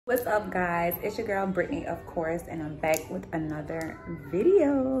What's up, guys? It's your girl Brittany, of course, and I'm back with another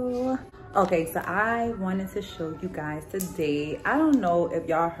video. Okay, so I wanted to show you guys today. I don't know if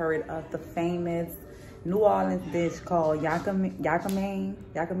y'all heard of the famous New Orleans dish called yaka mein. I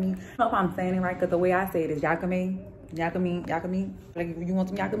don't know if I'm saying it right, because the way I say it is yaka mein. Like, if you want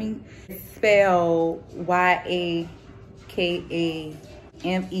some yaka mein, it's spelled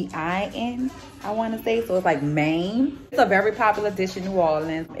YAKAMEIN, I want to say. So it's like Maine. It's a very popular dish in New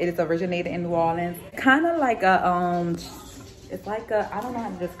Orleans. It is originated in New Orleans. Kind of like a it's like a, I don't know how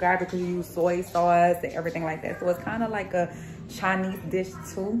to describe it because you use soy sauce and everything like that. So it's kind of like a Chinese dish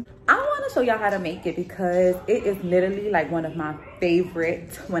too. I want to show y'all how to make it because it is literally like one of my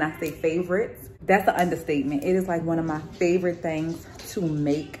favorites. When I say favorites, that's an understatement. It is like one of my favorite things to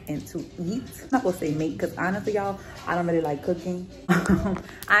make and to eat. I'm not gonna say make because honestly, y'all, I don't really like cooking.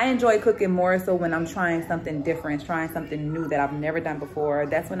 I enjoy cooking more so when I'm trying something different, trying something new that I've never done before.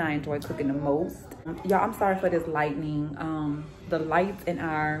 That's when I enjoy cooking the most. Y'all, I'm sorry for this lightning. The lights in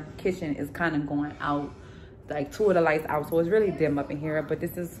our kitchen is kind of going out. Like 2 of the lights out, so it's really dim up in here. But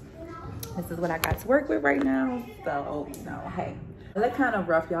this is what I got to work with right now. So, you know, hey. I look kind of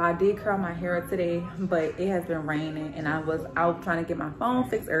rough, y'all. I did curl my hair today, but it has been raining and I was out trying to get my phone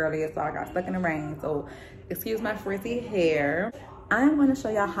fixed earlier, so I got stuck in the rain. So excuse my frizzy hair. I'm going to show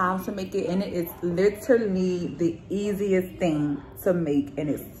y'all how to make it, and it is literally the easiest thing to make, and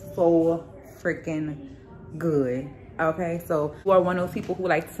it's so freaking good. Okay, so if you are one of those people who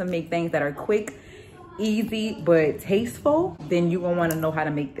like to make things that are quick, easy, but tasteful, then you're going to want to know how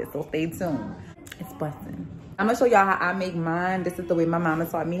to make this. So stay tuned. It's busting. I'm gonna show y'all how I make mine. This is the way my mama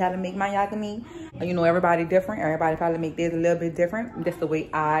taught me how to make my yaka mein. You know, everybody different. Everybody probably make theirs a little bit different. This is the way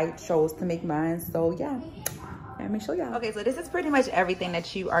I chose to make mine. So yeah, let me show y'all. Okay, so this is pretty much everything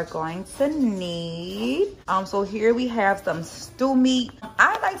that you are going to need. So here we have some stew meat.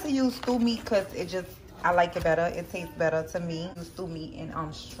 I like to use stew meat because I like it better. It tastes better to me. Use stew meat and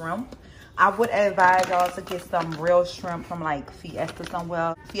shrimp. I would advise y'all to get some real shrimp from like Fiesta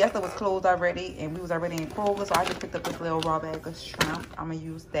somewhere. Fiesta was closed already and we was already in Kroger, so I just picked up this little raw bag of shrimp. I'm gonna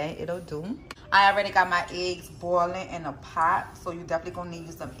use that, it'll do. I already got my eggs boiling in a pot, so you definitely gonna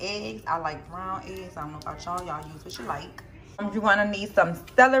need some eggs. I like brown eggs. I don't know about y'all, y'all use what you like. You're gonna need some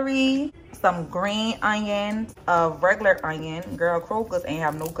celery, some green onions, a regular onion. Girl, Kroger's ain't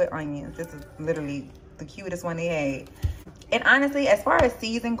have no good onions. This is literally the cutest one they had. And honestly, as far as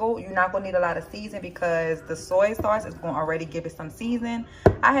season go, you're not gonna need a lot of season because the soy sauce is gonna already give it some season.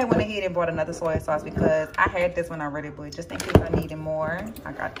 I had went ahead and bought another soy sauce because I had this one already, but just in case I needed more,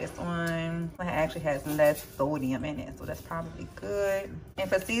 I got this one. It actually has less sodium in it, so that's probably good. And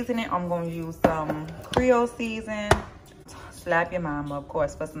for seasoning, I'm gonna use some Creole season. Slap your mama, of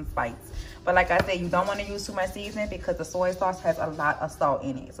course, for some spice. But like I said, you don't want to use too much seasoning because the soy sauce has a lot of salt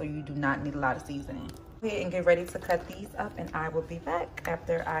in it, so you do not need a lot of seasoning. Go ahead and get ready to cut these up, and I will be back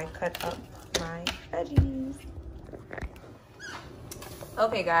after I cut up my veggies.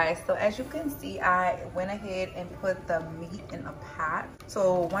 Okay guys, so as you can see, I went ahead and put the meat in a pot.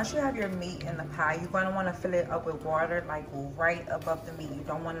 So once you have your meat in the pot, you're going to want to fill it up with water like right above the meat. You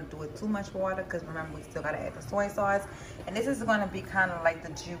don't want to do it too much water because remember, we still got to add the soy sauce, and this is going to be kind of like the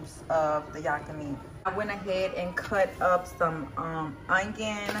juice of the yaka meat. I went ahead and cut up some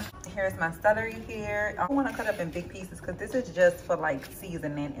onion. Here's my celery here. I don't want to cut up in big pieces because this is just for like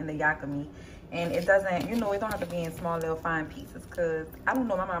seasoning in the yaka meat. And it doesn't, you know, it don't have to be in small little fine pieces because I don't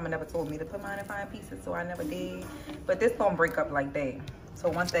know, my mama never told me to put mine in fine pieces, so I never did. But this don't break up like that. So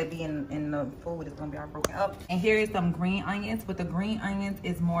once they be in the food, it's gonna be all broken up. And here is some green onions, but the green onions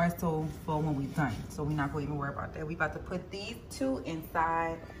is more so for when we're done. So we're not gonna even worry about that. We about to put these two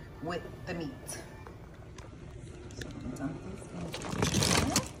inside with the meat. So dump this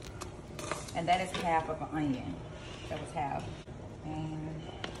in. And that is half of an onion. That was half. And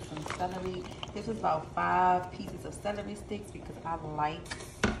some celery. This was about 5 pieces of celery sticks because I like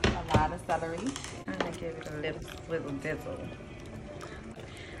a lot of celery. I'm gonna give it a little dizzle.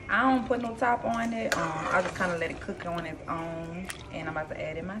 I don't put no top on it. I just kind of let it cook on its own, and I'm about to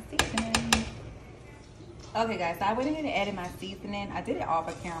add in my seasoning. Okay guys, so I went ahead and added my seasoning. I did it off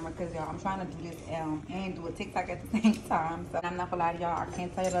of camera because y'all, I'm trying to do this and do a TikTok at the same time. So I'm not gonna lie to y'all, I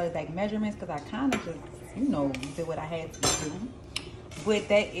can't tell you the exact measurements because I kind of just, you know, did what I had to do. But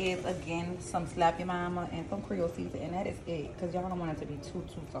that is, again, some Slap Your Mama and some Creole seasoning, and that is it, because y'all don't want it to be too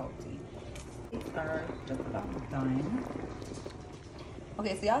salty. These are just about done.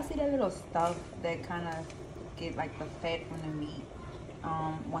 Okay, so y'all see that little stuff that kind of get like the fat from the meat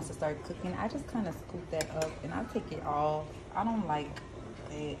once it starts cooking? I just kind of scoop that up and I take it off. I don't like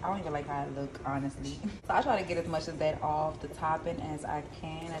it. I don't even like how it look, honestly. So I try to get as much of that off the topping as I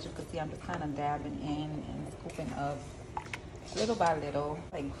can. As you can see, I'm just kind of dabbing in and scooping up little by little,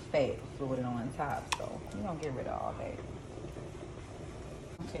 like fat floating on top. So you're gonna get rid of all that.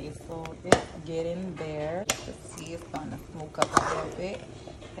 Okay, so it's getting there. You can see it's starting to smoke up a little bit.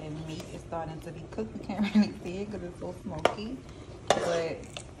 And meat is starting to be cooked. You can't really see it because it's so smoky. But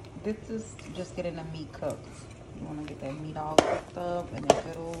this is just getting the meat cooked. You want to get that meat all cooked up and that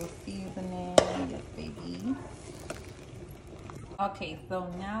good old seasoning. Yes, baby. Okay, so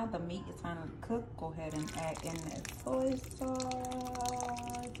now the meat is finally cooked. Go ahead and add in that soy sauce.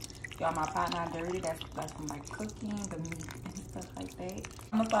 Y'all, my pot not dirty. That's from my cooking, the meat and stuff like that.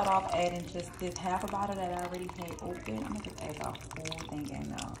 I'm gonna start off adding just this half a bottle that I already had open. I'm gonna just add the whole thing in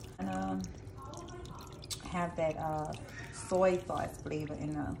now. And have that soy sauce flavor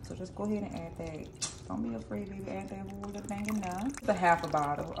in there. So just go ahead and add that. Don't be afraid, baby. Add that whole little thing in there. It's a half a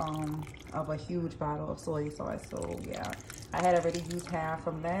bottle of a huge bottle of soy sauce. So yeah, I had already used half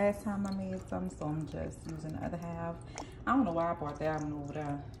from last time I made some, so I'm just using the other half. I don't know why I brought that one over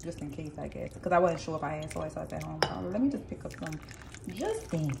there, just in case, I guess, because I wasn't sure if I had soy sauce at home. So let me just pick up some,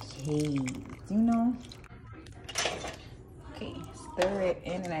 just in case, you know. Okay, stir it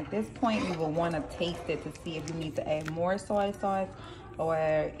in, and at this point, you will want to taste it to see if you need to add more soy sauce or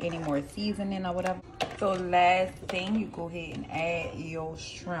any more seasoning or whatever. So last thing, you go ahead and add your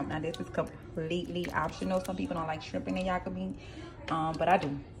shrimp. Now this is completely optional. Some people don't like shrimp in their yaka mein, but I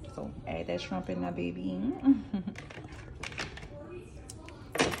do. So add that shrimp in there, baby.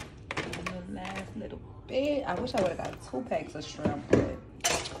 The last little bit. I wish I would have got 2 packs of shrimp, but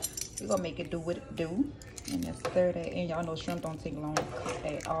we're gonna make it do what it do. And just stir that in. Y'all know shrimp don't take long to cook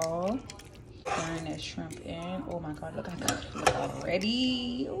at all. Turn that shrimp in. Oh my god, look how good it looks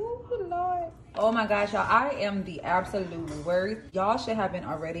already. Oh Lord. Oh my gosh, y'all, I am the absolute worst. Y'all should have been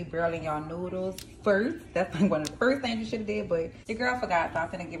already boiling y'all noodles first. That's like one of the first things you should have did, but your girl forgot, so I'm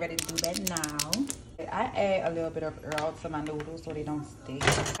gonna get ready to do that now. I add a little bit of Earl to my noodles so they don't stick.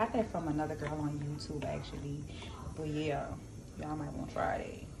 I got that from another girl on YouTube actually, but yeah, y'all might want to try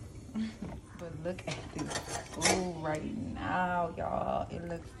it. But look at this food right now, y'all. It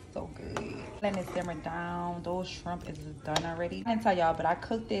looks so good. Letting it simmer down. Those shrimp is done already. I didn't tell y'all, but I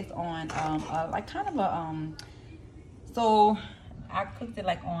cooked this on like kind of a so I cooked it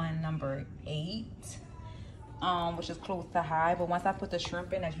like on number 8, which is close to high. But once I put the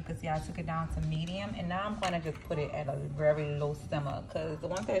shrimp in, as you can see, I took it down to medium, and now I'm gonna just put it at a very low simmer, because the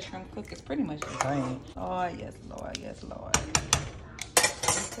once that shrimp cook is pretty much the same. Oh yes, Lord, yes, Lord.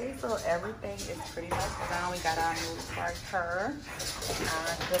 Okay, so everything is pretty much done. We got our noodles right here.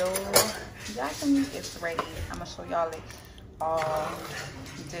 Our good old yaka mein is ready. I'm gonna show y'all it all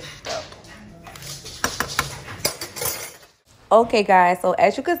dished up. Okay guys, so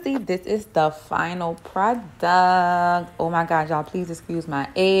as you can see, this is the final product. Oh my god, y'all, please excuse my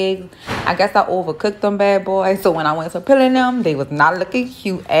eggs. I guess I overcooked them bad boys, so when I went to peeling them, they was not looking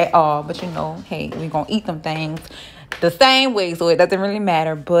cute at all. But you know, hey, we gonna eat them things the same way, so it doesn't really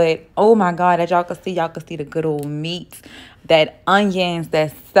matter. But oh my god, as y'all can see the good old meat, that onions,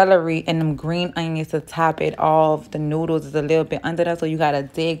 that celery, and them green onions to top it off. The noodles is a little bit under there, so you gotta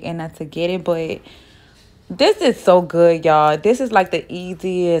dig in there to get it. But this is so good, y'all. This is like the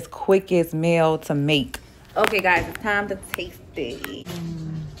easiest, quickest meal to make. Okay guys, it's time to taste it.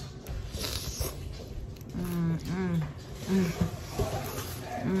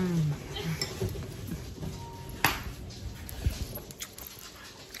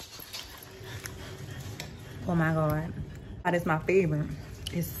 Oh my god, that is my favorite.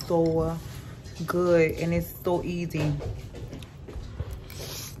 It's so good and it's so easy.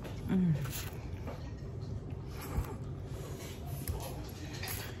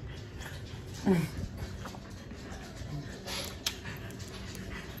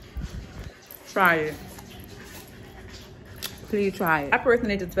 Try it. Please try it. I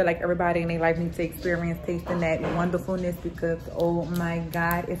personally just feel like everybody in their life needs to experience tasting that wonderfulness, because oh my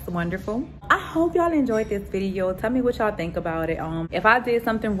god, it's wonderful. I hope y'all enjoyed this video. Tell me what y'all think about it. If I did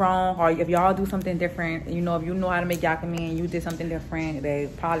something wrong, or if y'all do something different, you know, if you know how to make yaka mein and you did something different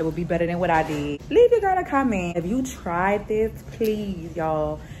that probably would be better than what I did, leave your girl a comment. If you tried this, please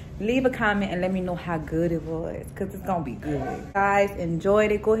y'all, leave a comment and let me know how good it was, because it's gonna be good. Guys,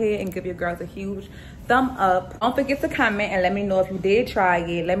 enjoyed it. Go ahead and give your girls a huge thumb up. Don't forget to comment and let me know if you did try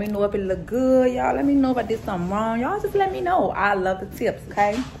it. Let me know if it looked good, y'all. Let me know if I did something wrong. Y'all just let me know. I love the tips,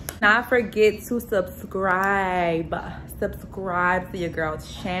 okay? Not forget to subscribe to your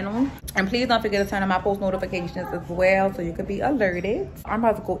girl's channel, and please don't forget to turn on my post notifications as well so you can be alerted. I'm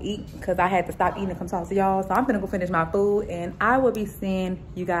about to go eat because I had to stop eating to come talk to y'all, so I'm gonna go finish my food, and I will be seeing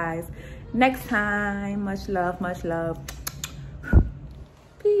you guys next time. Much love, much love.